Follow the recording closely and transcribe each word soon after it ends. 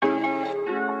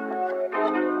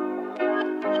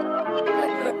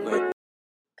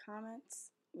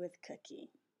with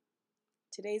Cookie.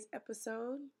 Today's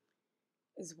episode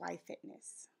is why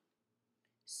fitness.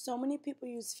 So many people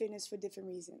use fitness for different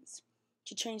reasons: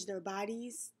 to change their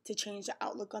bodies, to change the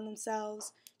outlook on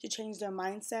themselves, to change their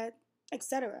mindset,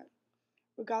 etc.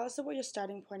 Regardless of what your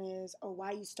starting point is or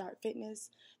why you start fitness,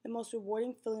 the most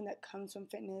rewarding feeling that comes from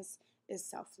fitness is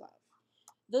self love.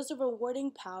 There's a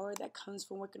rewarding power that comes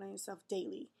from working on yourself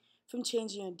daily, from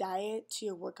changing your diet to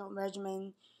your workout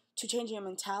regimen, to changing your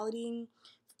mentality,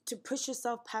 to push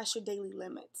yourself past your daily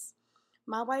limits.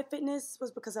 My why fitness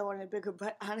was because I wanted a bigger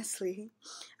butt, honestly.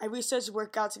 I researched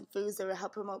workouts and foods that would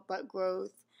help promote butt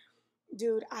growth.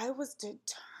 Dude, I was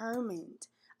determined.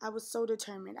 I was so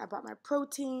determined. I bought my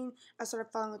protein. I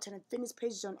started following a ton of fitness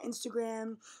pages on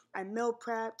Instagram. I meal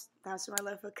prepped. That's when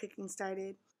my love for cooking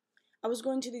started. I was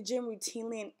going to the gym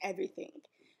routinely and everything.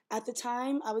 At the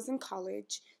time, I was in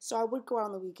college, so I would go out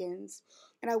on the weekends,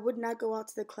 and I would not go out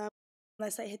to the club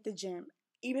unless I hit the gym.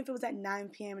 Even if it was at 9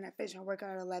 p.m. and I finished my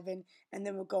workout at 11, and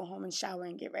then would go home and shower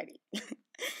and get ready.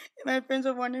 My friends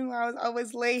were wondering why I was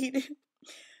always late.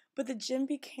 But the gym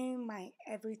became my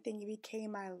everything. It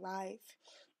became my life.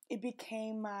 It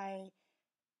became my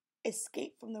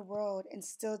escape from the world, and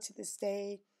still to this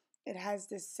day, it has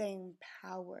the same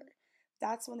power.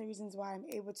 That's one of the reasons why I'm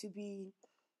able to be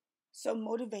so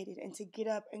motivated and to get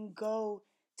up and go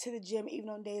to the gym even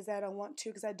on days that I don't want to,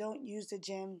 because I don't use the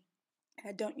gym and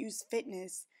I don't use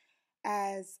fitness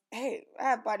as, hey, I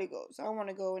have body goals, so I want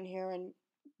to go in here and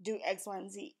do X, Y,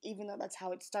 and Z, even though that's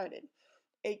how it started.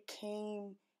 It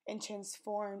came and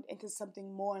transformed into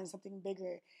something more and something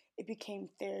bigger. It became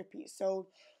therapy. So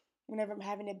whenever I'm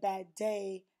having a bad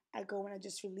day, I go and I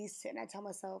just release it, and I tell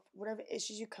myself, whatever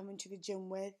issues you come into the gym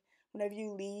with, whenever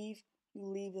you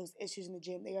leave those issues in the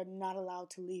gym. They are not allowed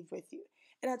to leave with you.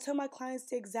 And I tell my clients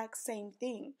the exact same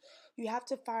thing. You have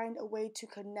to find a way to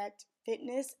connect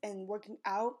fitness and working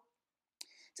out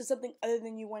to something other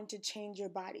than you want to change your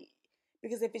body.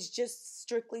 Because if it's just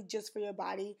strictly just for your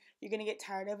body, you're going to get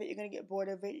tired of it, you're going to get bored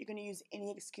of it, you're going to use any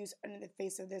excuse under the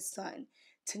face of the sun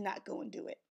to not go and do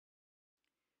it.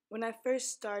 When I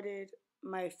first started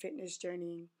my fitness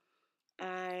journey,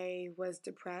 I was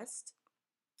depressed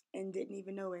and didn't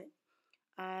even know it.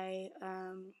 I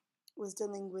was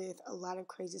dealing with a lot of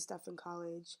crazy stuff in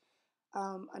college,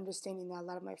 understanding that a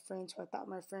lot of my friends who I thought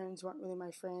my friends weren't really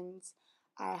my friends.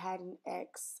 I had an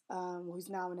ex, who's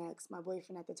now an ex, my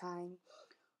boyfriend at the time,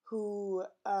 who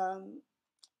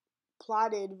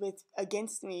plotted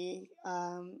against me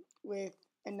with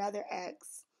another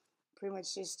ex, pretty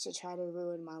much just to try to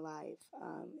ruin my life.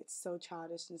 It's so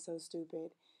childish and so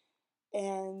stupid.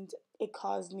 And it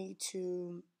caused me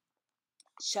to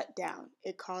shut down.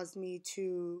 It caused me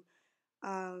to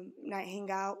not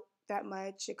hang out that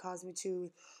much. It caused me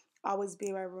to always be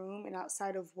in my room, and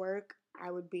outside of work, I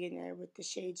would be in there with the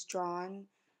shades drawn,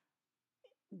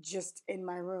 just in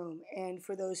my room. And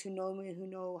for those who know me and who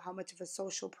know how much of a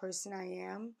social person I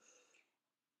am,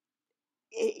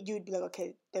 you'd be like,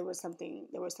 okay, there was something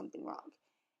wrong.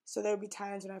 So there would be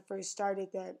times when I first started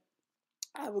that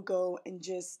I would go and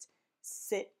just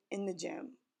sit in the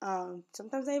gym.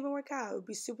 Sometimes I even work out. It would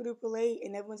be super duper late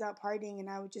and everyone's out partying, and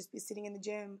I would just be sitting in the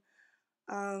gym.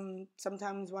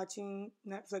 Sometimes watching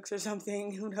Netflix or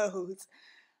something. Who knows?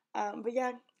 But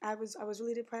yeah, I was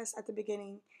really depressed at the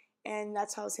beginning, and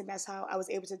that's how I was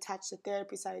able to attach the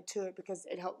therapy side to it, because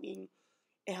it helped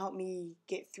me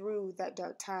get through that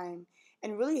dark time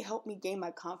and really helped me gain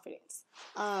my confidence.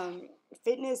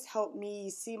 Fitness helped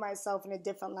me see myself in a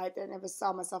different light that I never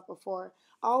saw myself before.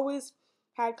 I always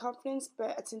had confidence,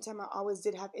 but at the same time, I always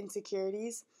did have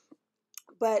insecurities.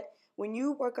 But when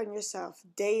you work on yourself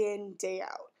day in, day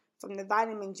out, from the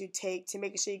vitamins you take, to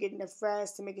making sure you're getting enough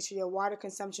rest, to making sure your water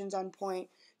consumption's on point,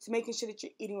 to making sure that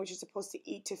you're eating what you're supposed to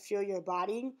eat to fuel your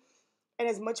body, and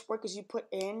as much work as you put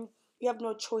in, you have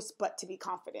no choice but to be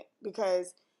confident.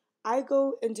 Because I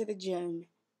go into the gym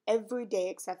every day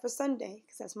except for Sunday,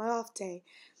 because that's my off day,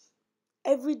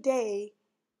 every day,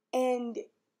 and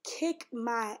kick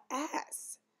my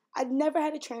ass. I've never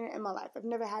had a trainer in my life. I've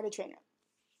never had a trainer.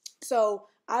 So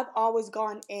I've always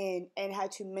gone in and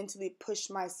had to mentally push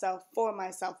myself, for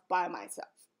myself, by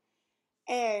myself.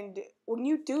 And when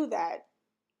you do that,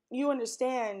 you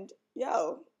understand,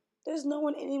 there's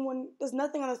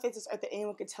nothing on the face of this earth that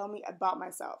anyone could tell me about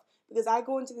myself. Because I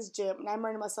go into this gym and I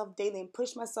murder myself daily and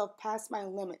push myself past my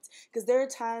limits. Because there are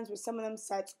times where some of them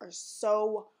sets are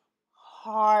so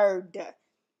hard,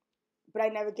 but I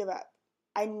never give up.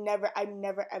 I never,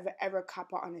 ever cop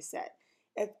out on a set.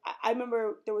 I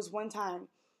remember there was one time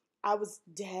I was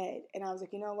dead, and I was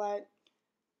like, you know what?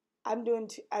 I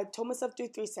told myself do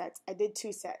 3 sets. I did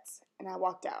 2 sets, And I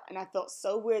walked out. And I felt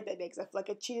so weird that day because I felt like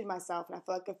I cheated myself. And I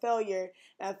felt like a failure.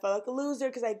 And I felt like a loser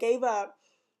because I gave up.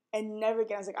 And never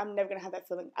again, I was like, I'm never going to have that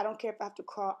feeling. I don't care if I have to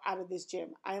crawl out of this gym.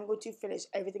 I am going to finish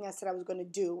everything I said I was going to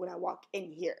do when I walk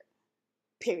in here.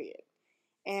 Period.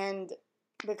 And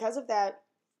because of that,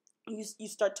 you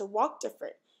start to walk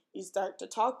different. You start to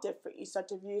talk different. You start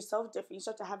to view yourself different. You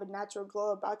start to have a natural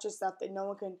glow about yourself that no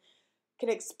one can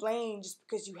explain just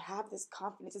because you have this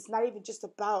confidence. It's not even just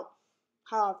about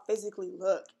how I physically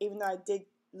look, even though I did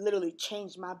literally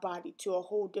change my body to a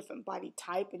whole different body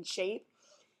type and shape.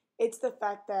 It's the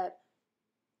fact that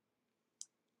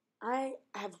I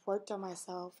have worked on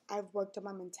myself. I've worked on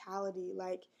my mentality.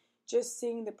 Like, just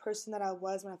seeing the person that I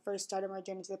was when I first started my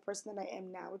journey to the person that I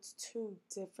am now, it's two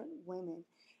different women.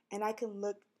 And I can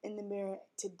look in the mirror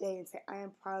today and say, I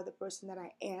am proud of the person that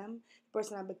I am, the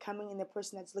person I'm becoming, and the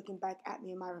person that's looking back at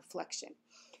me in my reflection.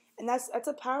 And that's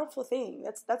a powerful thing.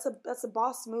 That's a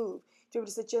boss move to be able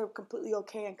to sit here completely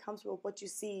okay and comfortable with what you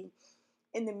see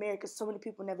in the mirror, because so many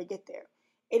people never get there.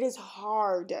 It is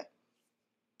hard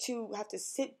to have to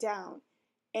sit down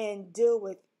and deal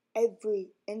with every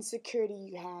insecurity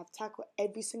you have, tackle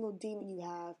every single demon you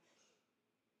have,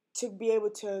 to be able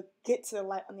to get to the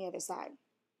light on the other side.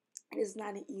 It is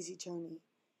not an easy journey.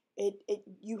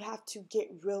 You have to get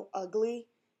real ugly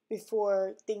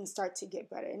before things start to get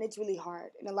better, and it's really hard.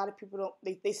 And a lot of people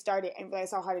they start it and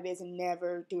realize how hard it is and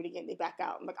never do it again. They back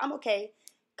out. I'm like, I'm okay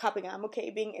copping out. I'm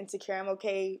okay being insecure. I'm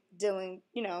okay dealing,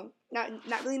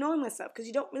 not really knowing myself, because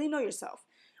you don't really know yourself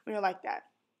when you're like that.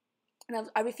 And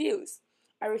I refuse.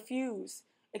 I refuse.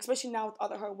 Especially now with all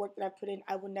the hard work that I put in,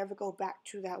 I will never go back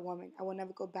to that woman. I will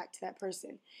never go back to that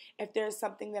person. If there's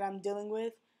something that I'm dealing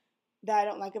with that I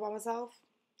don't like about myself,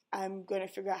 I'm going to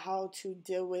figure out how to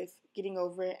deal with getting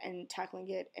over it and tackling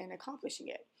it and accomplishing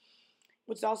it.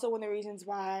 Which is also one of the reasons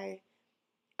why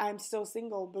I'm still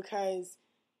single, because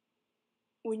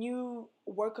when you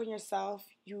work on yourself,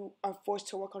 you are forced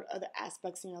to work on other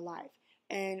aspects in your life.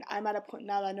 And I'm at a point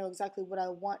now that I know exactly what I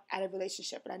want out of a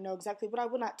relationship, and I know exactly what I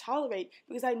will not tolerate,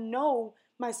 because I know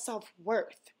my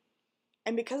self-worth.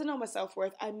 And because I know my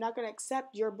self-worth, I'm not going to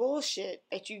accept your bullshit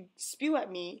that you spew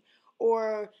at me,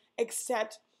 or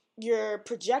accept your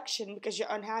projection because you're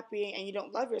unhappy and you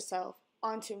don't love yourself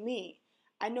onto me.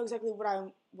 I know exactly what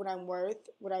I'm worth,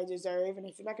 what I deserve, and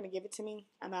if you're not going to give it to me,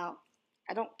 I'm out.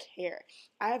 I don't care.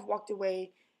 I have walked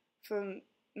away from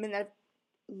men that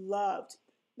I've loved.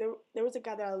 There was a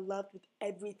guy that I loved with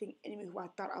everything in me, who I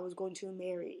thought I was going to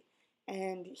marry,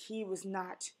 and he was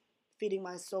not feeding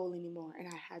my soul anymore, and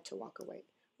I had to walk away.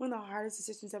 One of the hardest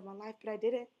decisions of my life, but I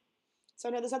did it. So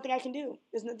I know there's nothing I can do.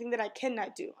 There's nothing that I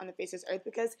cannot do on the face of this earth,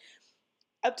 because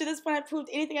up to this point, I've proved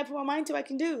anything I put my mind to, I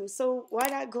can do. So why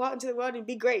not go out into the world and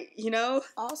be great,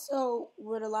 Also,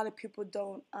 what a lot of people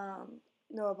don't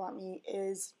know about me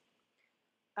is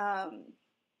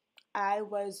I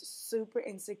was super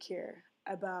insecure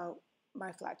about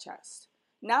my flat chest.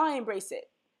 Now I embrace it.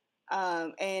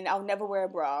 And I'll never wear a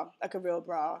bra, like a real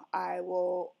bra. I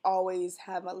will always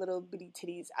have my little bitty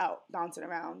titties out, bouncing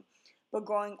around. But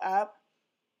growing up,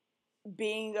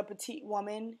 being a petite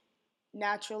woman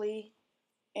naturally,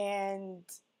 and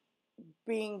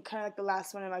being kind of like the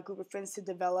last one in my group of friends to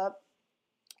develop,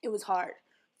 it was hard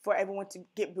for everyone to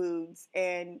get boobs,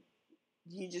 and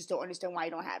you just don't understand why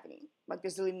you don't have any. Like,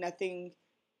 there's really nothing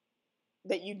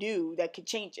that you do that could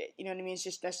change it. You know what I mean?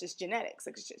 That's just genetics.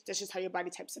 Like, that's just how your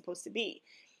body type's supposed to be.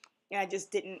 And I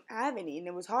just didn't have any, and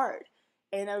it was hard.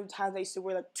 And there were times I used to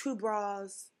wear like 2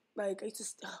 bras. Like,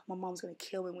 my mom's gonna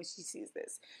kill me when she sees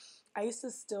this. I used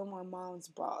to steal my mom's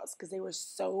bras because they were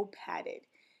so padded,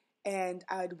 and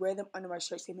I'd wear them under my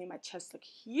shirts. They made my chest look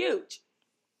huge.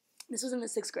 This was in the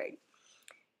 6th grade,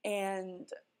 and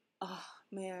oh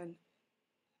man,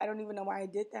 I don't even know why I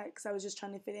did that, because I was just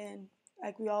trying to fit in,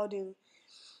 like we all do.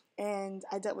 And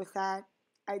I dealt with that.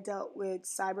 I dealt with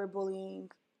cyberbullying.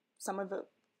 Some of it,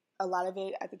 a lot of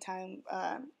it at the time,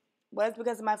 was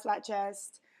because of my flat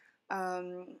chest.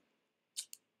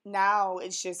 Now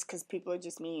it's just because people are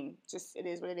just mean. Just, it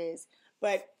is what it is.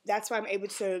 But that's why I'm able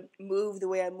to move the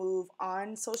way I move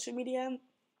on social media,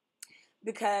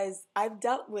 because I've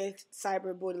dealt with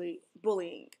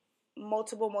cyberbullying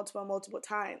multiple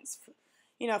times.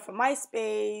 From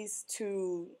MySpace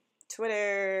to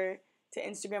Twitter to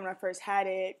Instagram when I first had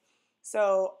it.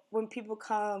 So when people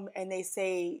come and they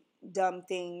say dumb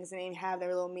things and they have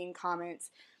their little mean comments,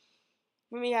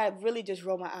 for me, I really just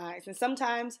roll my eyes. And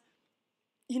sometimes,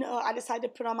 I decide to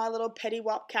put on my little petty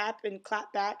wop cap and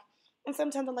clap back. And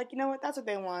sometimes I'm like, you know what? That's what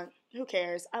they want. Who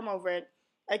cares? I'm over it.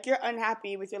 Like, you're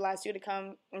unhappy with your life, so you're to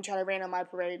come and try to rain on my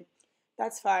parade.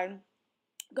 That's fine.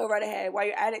 go right ahead. While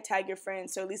you're at it, tag your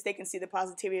friends so at least they can see the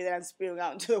positivity that I'm spewing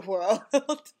out into the world.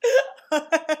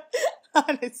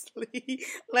 Honestly,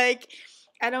 like,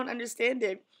 I don't understand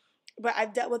it, but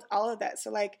I've dealt with all of that.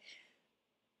 So like,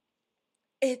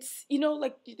 it's,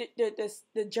 like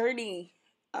the journey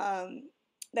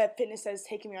that fitness has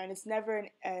taken me on. It's never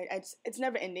it's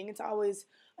never ending. It's always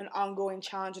an ongoing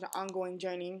challenge and an ongoing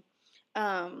journey.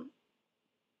 Um,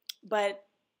 but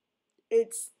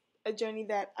it's a journey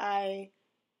that I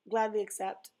gladly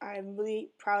accept. I'm really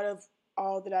proud of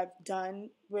all that I've done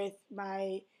with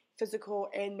my physical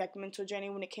and like mental journey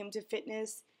when it came to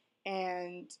fitness,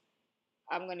 and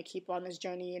I'm going to keep on this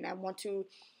journey, and I want to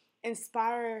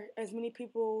inspire as many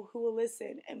people who will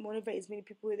listen and motivate as many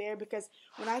people who are there, because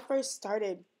when I first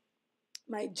started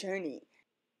my journey,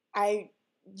 I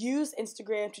used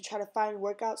Instagram to try to find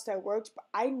workouts that worked, but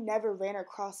I never ran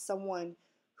across someone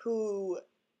who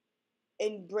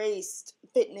embraced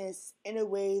fitness in a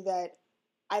way that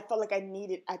I felt like I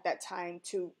needed at that time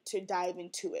to dive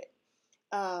into it.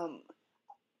 Um,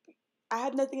 I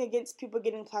have nothing against people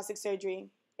getting plastic surgery.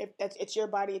 If it's your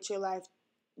body, it's your life,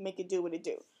 make it do what it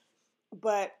do.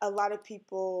 But a lot of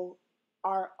people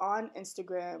are on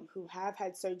Instagram who have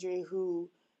had surgery who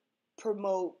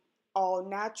promote all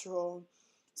natural.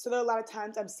 So there are a lot of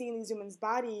times I'm seeing these women's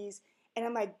bodies and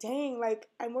I'm like, dang, like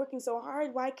I'm working so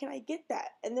hard. Why can't I get that?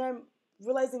 And then I'm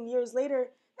realizing years later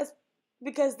that's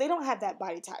because they don't have that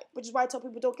body type, which is why I tell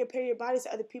people don't compare your bodies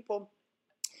to other people,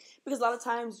 because a lot of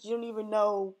times you don't even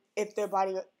know if their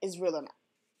body is real or not.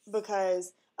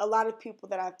 Because a lot of people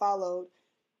that I followed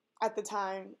at the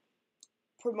time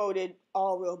promoted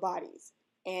all real bodies,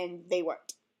 and they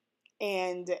weren't.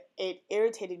 And it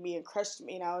irritated me and crushed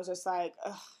me, and I was just like,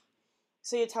 ugh.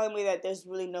 So you're telling me that there's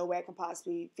really no way I can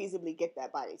possibly feasibly get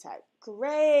that body type?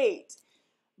 Great!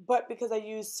 But because I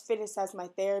use fitness as my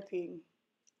therapy,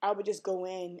 I would just go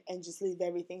in and just leave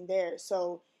everything there.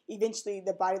 So eventually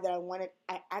the body that I wanted,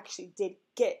 I actually did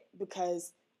get,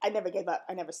 because I never gave up.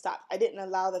 I never stopped. I didn't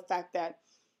allow the fact that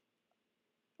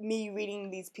me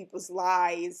reading these people's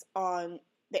lies on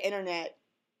the internet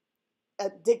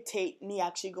dictate me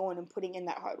actually going and putting in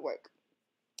that hard work.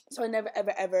 So I never,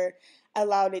 ever, ever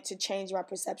allowed it to change my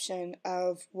perception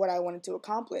of what I wanted to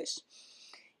accomplish.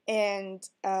 And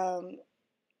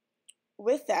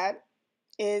with that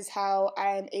is how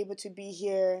I am able to be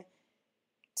here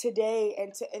today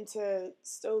and to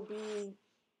still be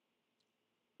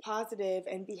positive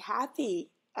and be happy,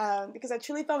 because I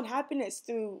truly found happiness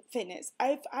through fitness.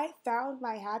 I found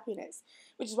my happiness,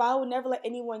 which is why I would never let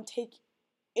anyone take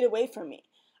it away from me.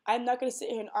 I'm not going to sit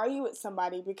here and argue with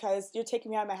somebody because you're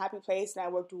taking me out of my happy place and I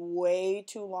worked way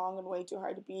too long and way too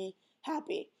hard to be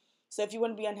happy. So if you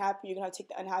want to be unhappy, you're going to have to take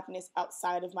the unhappiness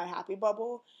outside of my happy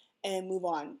bubble and move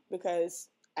on, because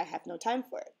I have no time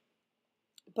for it.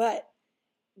 But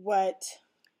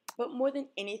more than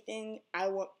anything, I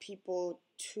want people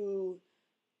to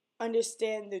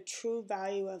understand the true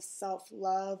value of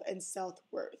self-love and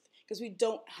self-worth, because we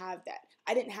don't have that.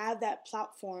 I didn't have that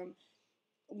platform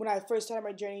when I first started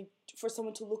my journey for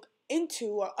someone to look into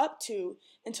or up to,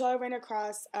 until I ran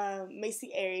across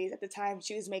Macy Aries. At the time,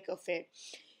 she was Mako Fit.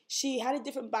 She had a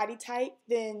different body type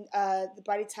than the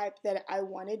body type that I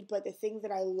wanted, but the thing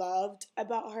that I loved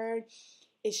about her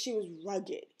is she was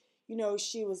rugged.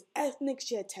 She was ethnic.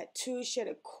 She had tattoos. She had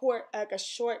a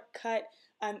shortcut,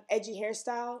 edgy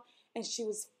hairstyle, and she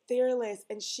was fearless.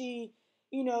 And she,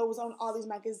 was on all these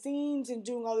magazines and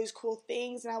doing all these cool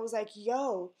things. And I was like,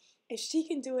 yo, if she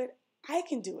can do it, I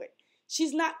can do it.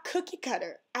 She's not cookie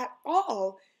cutter at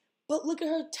all, but look at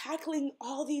her tackling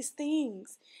all these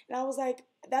things. And I was like,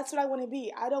 that's what I want to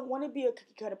be. I don't want to be a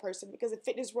cookie cutter person, because the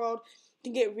fitness world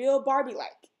can get real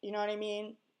Barbie-like. You know what I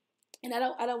mean? And I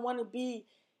don't want to be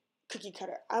cookie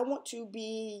cutter. I want to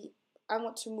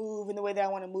move in the way that I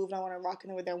want to move, and I want to rock in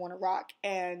the way that I want to rock.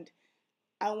 And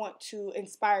I want to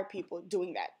inspire people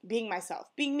doing that, being myself,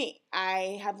 being me.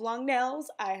 I have long nails,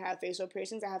 I have facial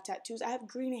piercings, I have tattoos, I have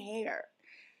green hair,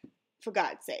 for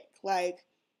God's sake.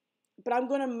 But I'm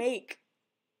going to make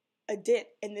a dent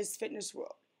in this fitness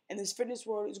world. And this fitness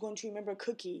world is going to remember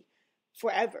Cookie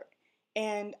forever.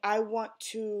 And I want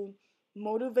to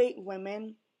motivate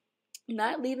women,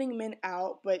 not leaving men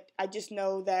out, but I just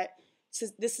know that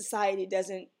this society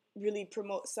doesn't really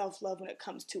promote self-love when it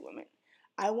comes to women.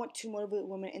 I want to motivate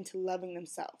women into loving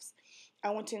themselves. I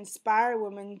want to inspire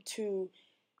women to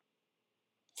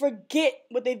forget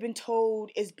what they've been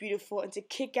told is beautiful and to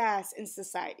kick ass in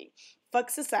society. Fuck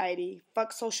society,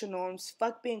 fuck social norms,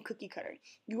 fuck being cookie cutter.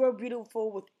 You are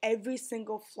beautiful with every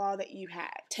single flaw that you have.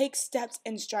 Take steps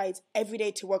and strides every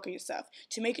day to work on yourself,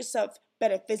 to make yourself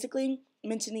better physically,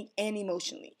 mentally, and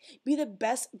emotionally. Be the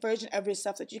best version of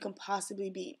yourself that you can possibly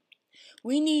be.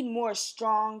 We need more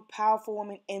strong, powerful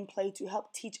women in play to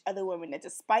help teach other women that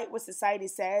despite what society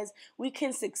says, we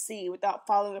can succeed without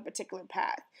following a particular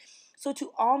path. So,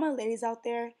 to all my ladies out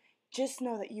there, just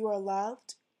know that you are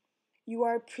loved, you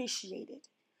are appreciated.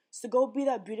 So, go be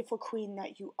that beautiful queen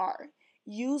that you are.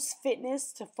 Use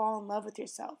fitness to fall in love with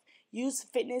yourself. Use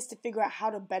fitness to figure out how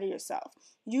to better yourself.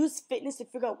 Use fitness to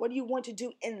figure out what do you want to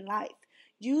do in life.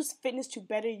 Use fitness to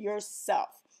better yourself.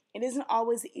 It isn't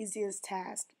always the easiest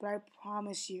task, but I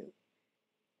promise you,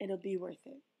 it'll be worth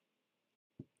it.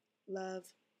 Love,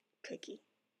 Cookie.